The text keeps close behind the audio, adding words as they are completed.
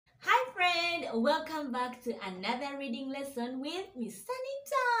welcome back to another reading lesson with Miss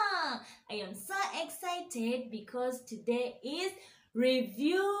Sanita. I am so excited because today is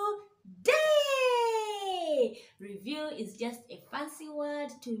review day. Review is just a fancy word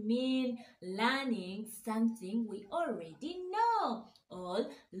to mean learning something we already know or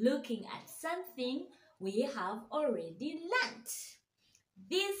looking at something we have already learnt.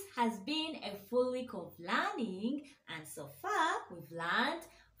 This has been a full week of learning, and so far we've learned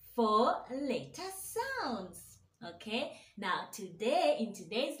 4 letter sounds. Okay, now in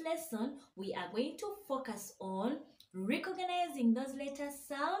today's lesson, we are going to focus on recognizing those letter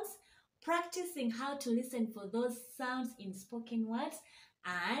sounds, practicing how to listen for those sounds in spoken words,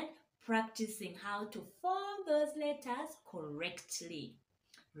 and practicing how to form those letters correctly.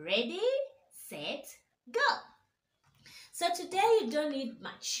 Ready, set, go! So today you don't need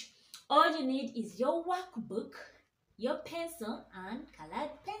much. All you need is your workbook, your pencil and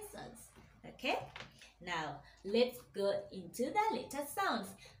colored pencils. Okay? Now, let's go into the letter sounds.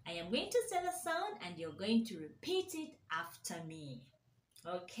 I am going to say the sound and you're going to repeat it after me.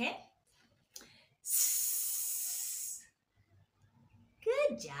 Okay? S.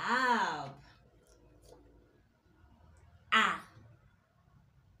 Good job. A.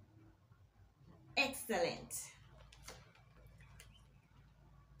 Excellent.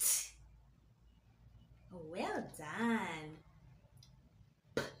 Well done.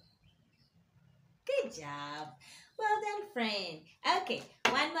 Good job. Well done, friend. Okay,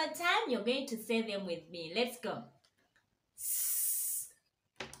 one more time. You're going to say them with me. Let's go. S.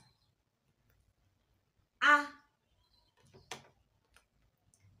 A.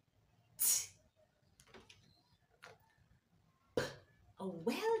 T. P.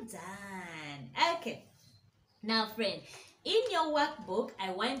 Well done. Okay. Now, friend, in your workbook,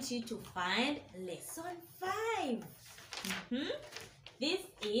 I want you to find lesson 5. This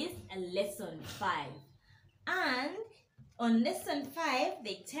is a lesson 5. And on lesson 5,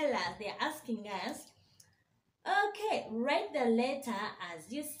 they're asking us, okay, write the letter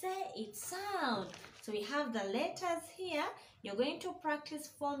as you say it sounds. So we have the letters here. You're going to practice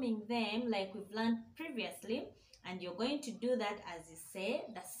forming them like we've learned previously. And you're going to do that as you say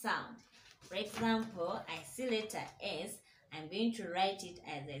the sound. For example, I see letter S. I'm going to write it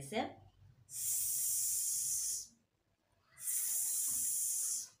as I say S,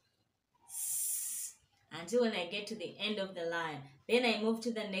 S, S, until when I get to the end of the line. Then I move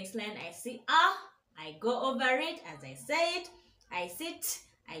to the next line. I see A. I go over it as I say it. I sit.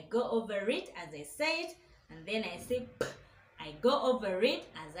 I go over it as I say it. And then I say P. I go over it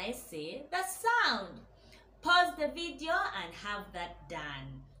as I say the sound. Pause the video and have that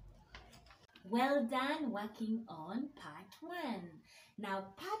done. Well done working on part 1.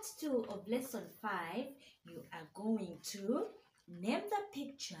 Now part 2 of lesson 5, you are going to name the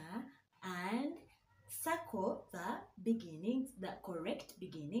picture and circle the correct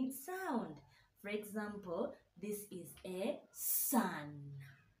beginning sound. For example, this is a sun.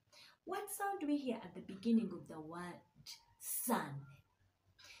 What sound do we hear at the beginning of the word sun?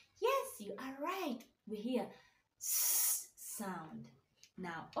 Yes, you are right. We hear S sound.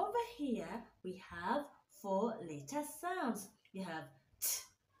 Now, over here, we have 4 letter sounds. We have T,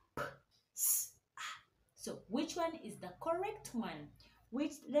 P, S, A. So, which one is the correct one?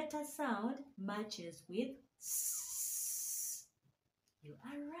 Which letter sound matches with S? You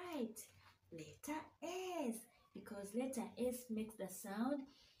are right. Letter S. Because letter S makes the sound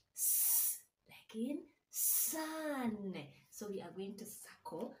S, like in sun. So, we are going to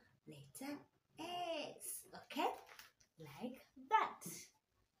circle letter S. Okay? Like that.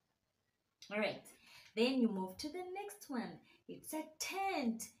 Alright, then you move to the next one. It's a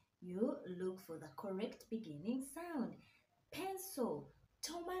tent. You look for the correct beginning sound. Pencil,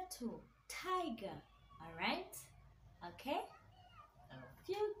 tomato, tiger. Alright? Okay? Off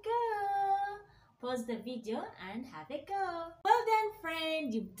you go. Pause the video and have a go. Well done,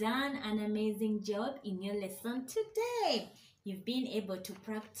 friend. You've done an amazing job in your lesson today. You've been able to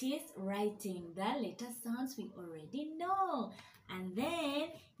practice writing the letter sounds we already know. And then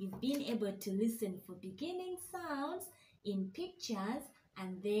you've been able to listen for beginning sounds in pictures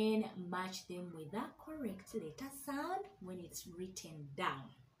and then match them with the correct letter sound when it's written down.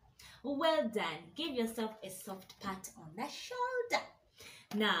 Well done. Give yourself a soft pat on the shoulder.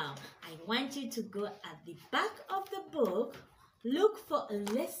 Now, I want you to go at the back of the book, look for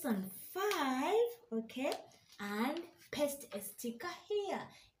lesson 5, okay, and paste a sticker here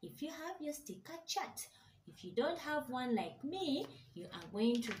if you have your sticker chart. If you don't have one like me, you are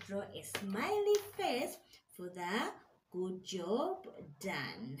going to draw a smiley face for the good job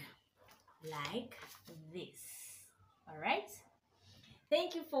done, like this. All right?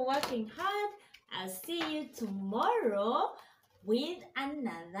 Thank you for working hard. I'll see you tomorrow with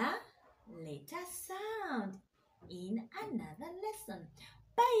another letter sound in another lesson.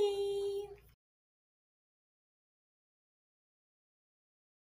 Bye.